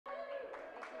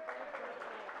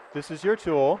This is your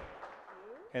tool.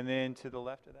 And then to the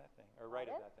left of that thing, or right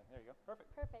of that thing. There you go.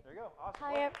 Perfect. Perfect. There you go. Awesome.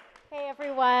 Hi, hey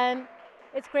everyone.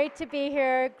 It's great to be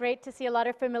here. Great to see a lot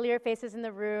of familiar faces in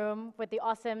the room with the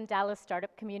awesome Dallas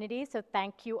startup community. So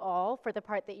thank you all for the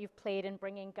part that you've played in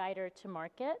bringing Guidrr to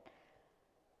market.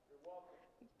 You're welcome.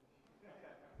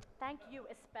 Thank you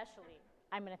especially.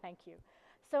 I'm going to thank you.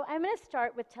 So I'm going to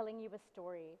start with telling you a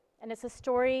story. And it's a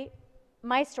story,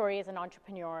 my story as an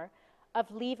entrepreneur, of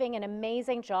leaving an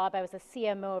amazing job. I was a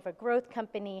CMO of a growth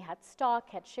company, had stock,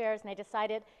 had shares, and I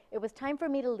decided it was time for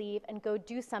me to leave and go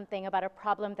do something about a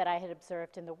problem that I had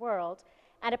observed in the world,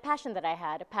 and a passion that I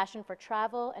had, a passion for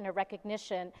travel and a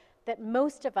recognition that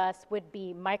most of us would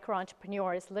be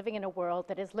micro-entrepreneurs living in a world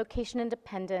that is location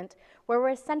independent, where we're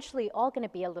essentially all going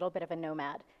to be a little bit of a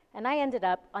nomad. And I ended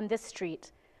up on this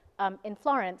street in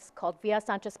Florence called Via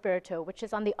Santo Spirito, which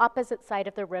is on the opposite side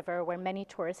of the river where many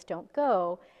tourists don't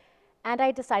go. And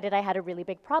I decided I had a really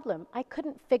big problem. I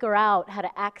couldn't figure out how to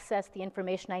access the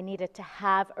information I needed to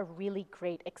have a really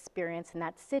great experience in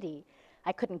that city.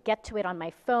 I couldn't get to it on my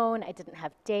phone, I didn't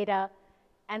have data,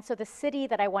 and so the city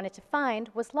that I wanted to find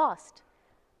was lost.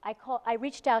 I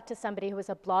reached out to somebody who was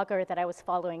a blogger that I was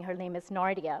following. Her name is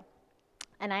Nardia,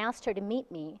 and I asked her to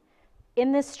meet me.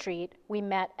 In this street, we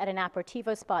met at an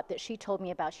aperitivo spot that she told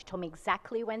me about. She told me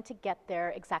exactly when to get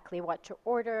there, exactly what to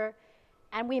order,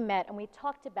 and we met and we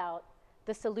talked about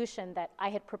the solution that I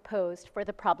had proposed for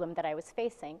the problem that I was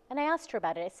facing. And I asked her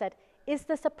about it. I said, is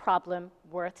this a problem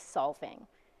worth solving?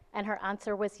 And her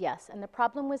answer was yes. And the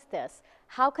problem was this: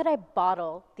 how could I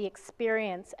bottle the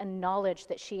experience and knowledge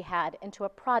that she had into a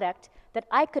product that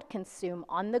I could consume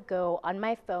on the go, on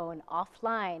my phone,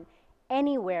 offline,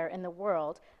 anywhere in the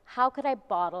world? How could I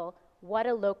bottle what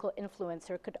a local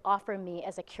influencer could offer me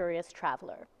as a curious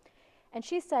traveler? And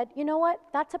she said, you know what,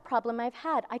 that's a problem I've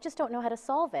had. I just don't know how to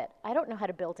solve it. I don't know how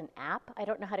to build an app. I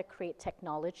don't know how to create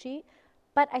technology.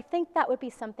 But I think that would be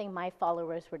something my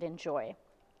followers would enjoy.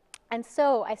 And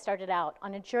so I started out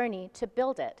on a journey to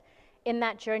build it. In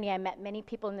that journey, I met many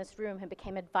people in this room who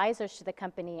became advisors to the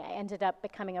company. I ended up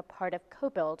becoming a part of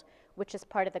CoBuild, which is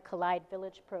part of the Collide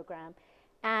Village program,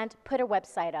 and put a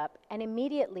website up, and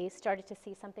immediately started to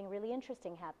see something really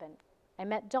interesting happen. I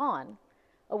met Dawn,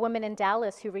 a woman in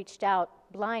Dallas who reached out,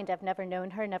 blind, I've never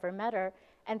known her, never met her,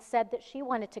 and said that she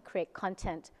wanted to create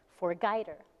content for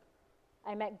Guidrr.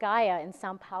 I met Gaia in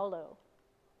Sao Paulo,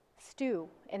 Stu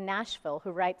in Nashville,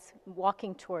 who writes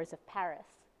walking tours of Paris,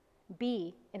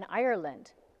 Bee in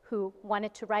Ireland, who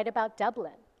wanted to write about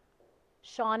Dublin,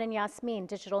 Sean and Yasmin,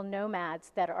 digital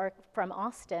nomads that are from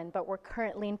Austin, but were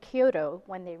currently in Kyoto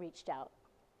when they reached out.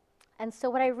 And so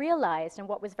what I realized, and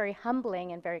what was very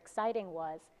humbling and very exciting,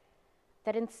 was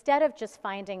that instead of just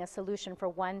finding a solution for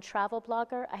one travel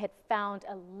blogger, I had found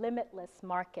a limitless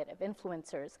market of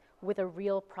influencers with a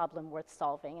real problem worth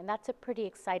solving. And that's a pretty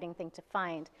exciting thing to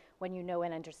find when you know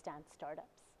and understand startups.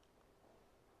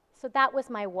 So that was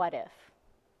my what if.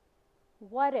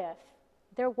 What if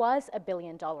there was a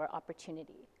billion-dollar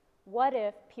opportunity? What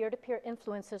if peer-to-peer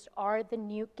influencers are the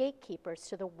new gatekeepers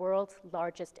to the world's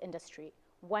largest industry?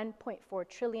 $1.4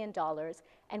 trillion,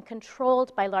 and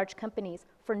controlled by large companies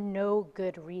for no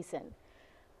good reason.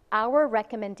 Our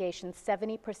recommendations,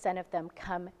 70% of them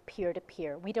come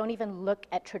peer-to-peer. We don't even look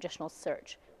at traditional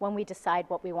search when we decide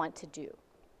what we want to do.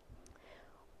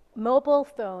 Mobile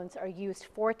phones are used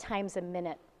 4 times a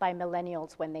minute by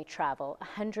millennials when they travel,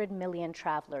 100 million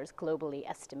travelers globally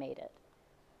estimated.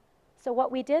 So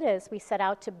what we did is we set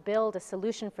out to build a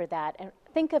solution for that, and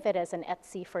think of it as an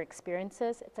Etsy for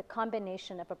experiences. It's a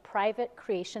combination of a private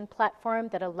creation platform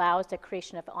that allows the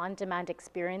creation of on-demand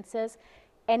experiences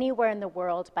anywhere in the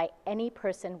world by any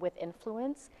person with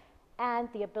influence, and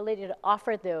the ability to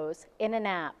offer those in an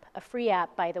app, a free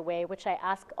app, by the way, which I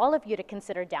ask all of you to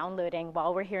consider downloading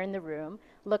while we're here in the room.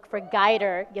 Look for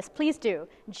Guidrr, yes, please do,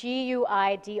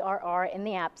 Guidrr in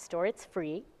the App Store. It's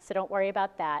free, so don't worry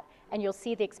about that. And you'll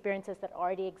see the experiences that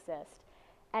already exist.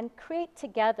 And create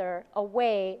together a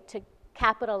way to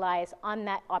capitalize on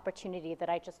that opportunity that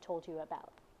I just told you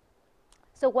about.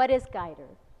 So what is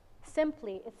Guidrr?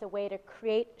 Simply, it's a way to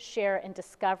create, share, and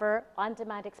discover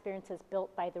on-demand experiences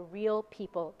built by the real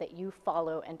people that you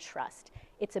follow and trust.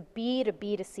 It's a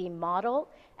B2B2C model,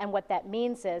 and what that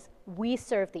means is we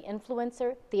serve the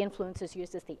influencer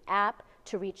uses the app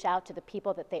to reach out to the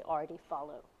people that they already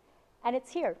follow. And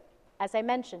it's here. As I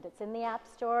mentioned, it's in the App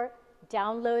Store.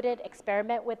 Download it,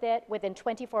 experiment with it. Within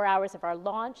 24 hours of our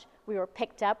launch, we were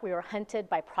picked up, we were hunted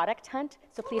by Product Hunt,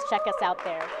 so please check us out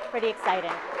there. Pretty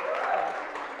exciting.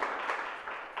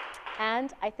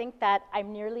 And I think that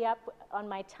I'm nearly up on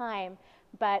my time,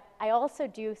 but I also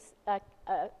do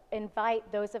invite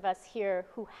those of us here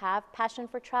who have passion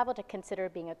for travel to consider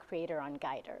being a creator on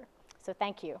Guidrr. So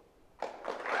thank you.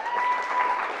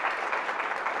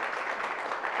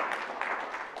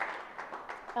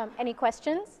 Any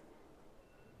questions?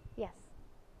 Yes.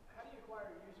 How do you acquire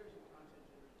users and content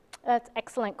generators? That's an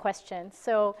excellent question.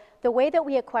 So the way that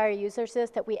we acquire users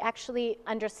is that we actually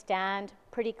understand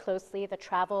pretty closely the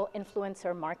travel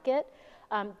influencer market.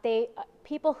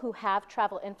 People who have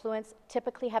travel influence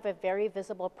typically have a very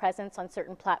visible presence on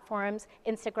certain platforms.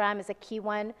 Instagram is a key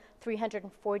one.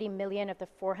 340 million of the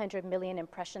 400 million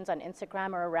impressions on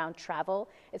Instagram are around travel.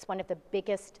 It's one of the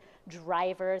biggest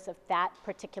drivers of that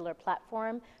particular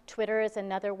platform. Twitter is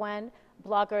another one.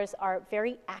 Bloggers are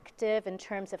very active in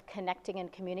terms of connecting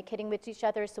and communicating with each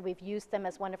other, so we've used them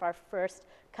as one of our first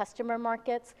customer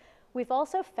markets. We've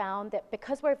also found that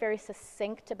because we're very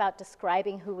succinct about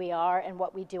describing who we are and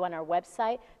what we do on our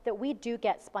website, that we do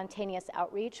get spontaneous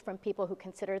outreach from people who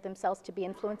consider themselves to be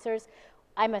influencers.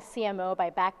 I'm a CMO by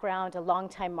background, a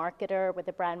longtime marketer with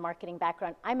a brand marketing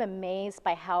background. I'm amazed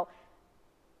by how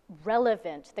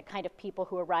relevant the kind of people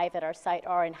who arrive at our site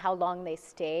are and how long they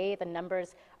stay. The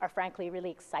numbers are frankly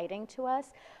really exciting to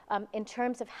us. In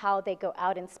terms of how they go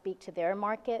out and speak to their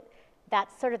market,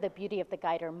 that's sort of the beauty of the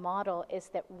Guidrr model, is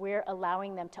that we're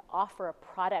allowing them to offer a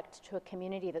product to a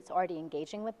community that's already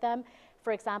engaging with them.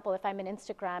 For example, if I'm an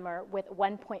Instagrammer with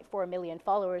 1.4 million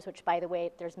followers, which by the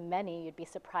way, there's many, you'd be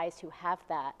surprised who have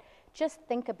that. Just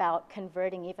think about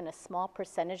converting even a small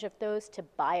percentage of those to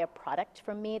buy a product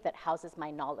from me that houses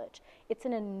my knowledge. It's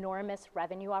an enormous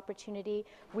revenue opportunity.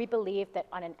 We believe that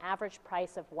on an average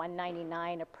price of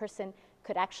 $199, a person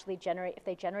could actually generate, if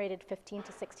they generated 1,500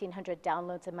 to 1,600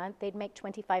 downloads a month, they'd make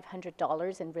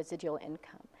 $2,500 in residual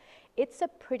income. It's a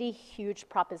pretty huge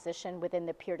proposition within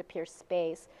the peer-to-peer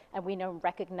space, and we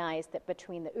recognize that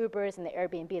between the Ubers and the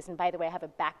Airbnbs, and by the way, I have a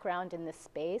background in this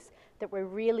space, that we're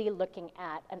really looking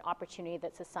at an opportunity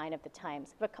that's a sign of the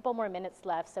times. We have a couple more minutes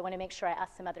left, so I want to make sure I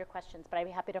ask some other questions, but I'd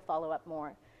be happy to follow up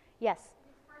more. Yes?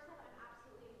 First off, I'm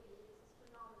absolutely amazed. This is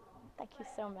phenomenal. Thank you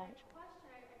so much.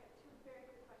 I got two very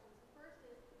quick questions. The first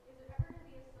is there ever going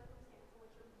to be a circumstance in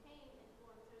which you're paying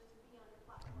influencers to be on your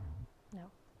platform?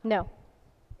 No. No.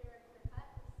 Very clear cut.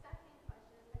 The second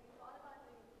question is, have you thought about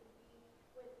doing B2B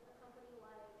with a company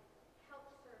like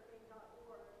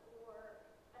couchsurfing.org or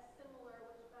a similar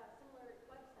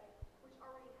website which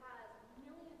already has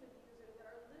millions of users that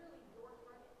are literally your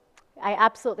target? I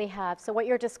absolutely have. So what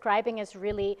you're describing is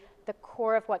really the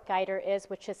core of what Guidrr is,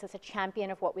 which is as a champion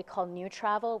of what we call new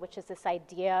travel, which is this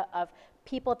idea of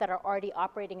people that are already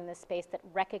operating in this space that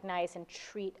recognize and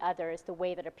treat others the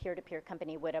way that a peer-to-peer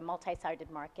company would, a multi-sided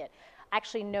market. I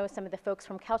actually know some of the folks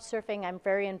from Couchsurfing. I'm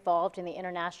very involved in the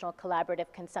international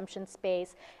collaborative consumption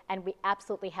space, and we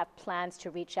absolutely have plans to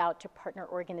reach out to partner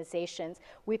organizations.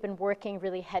 We've been working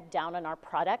really head down on our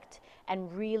product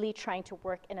and really trying to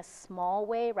work in a small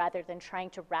way rather than trying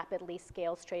to rapidly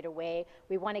scale straight away.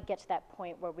 We want to get to that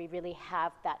point where we really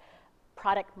have that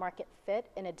product market fit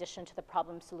in addition to the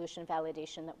problem solution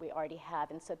validation that we already have.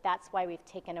 And so that's why we've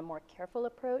taken a more careful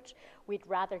approach. We'd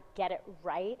rather get it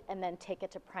right and then take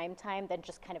it to prime time than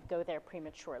just kind of go there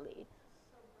prematurely.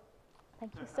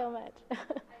 Thank you so much.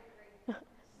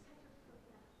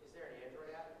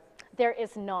 There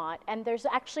is not, and there's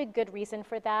actually good reason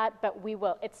for that, but we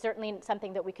will. It's certainly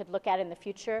something that we could look at in the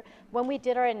future. When we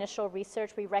did our initial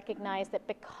research, we recognized that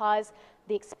because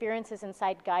the experiences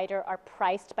inside Guidrr are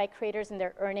priced by creators and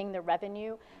they're earning the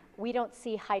revenue, we don't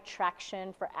see high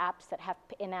traction for apps that have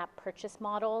in-app purchase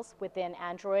models within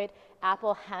Android.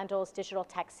 Apple handles digital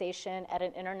taxation at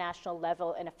an international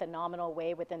level in a phenomenal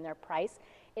way within their price.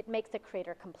 It makes the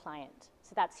creator compliant,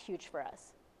 so that's huge for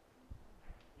us.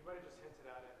 You might have just hinted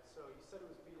at it. So you said it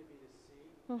was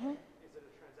B2B2C. Mm-hmm. Is it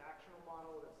a transactional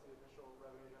model? That's the initial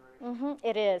revenue generation? Mm-hmm.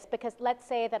 It is, because let's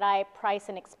say that I price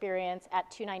an experience at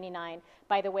 $2.99.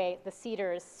 By the way, the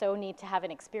Cedars so need to have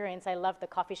an experience. I love the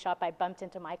coffee shop I bumped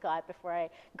into Michael at before I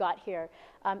got here.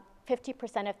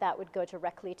 50% of that would go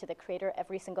directly to the creator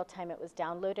every single time it was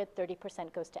downloaded.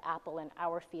 30% goes to Apple, and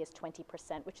our fee is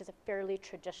 20%, which is a fairly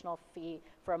traditional fee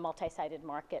for a multi-sided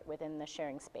market within the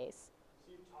sharing space.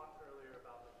 So you talked earlier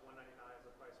about like $199 as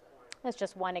a price point. That's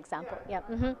just one example. Yeah.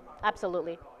 Mm-hmm.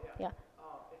 Absolutely. Yeah.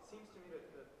 It seems to me that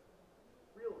the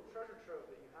real treasure trove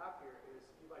that you have here is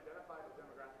you've identified a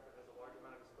demographic that has a large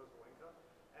amount of disposable income,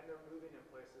 and they're moving in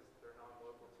places that they're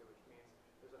non-local to, which means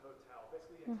there's a hotel,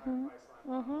 basically the entire price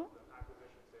line of the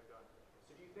acquisitions they've done.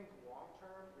 So do you think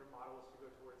long-term your model is to go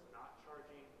towards not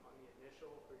charging on the initial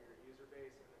for your user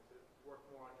base and then to work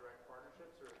more on direct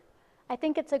partnerships? Or I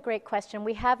think it's a great question.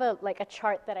 We have a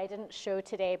chart that I didn't show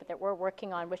today, but that we're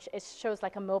working on, which shows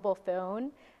like a mobile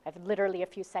phone. I have literally a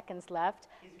few seconds left.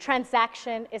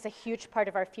 Transaction is a huge part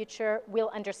of our future. We'll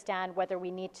understand whether we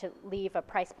need to leave a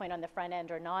price point on the front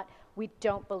end or not. We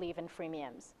don't believe in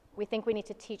freemiums. We think we need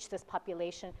to teach this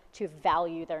population to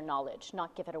value their knowledge,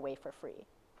 not give it away for free.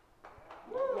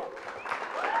 Yeah.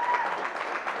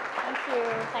 Thank you.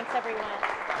 Thanks, everyone.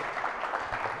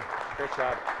 Great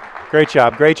job. Great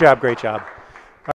job. Great job. Great job.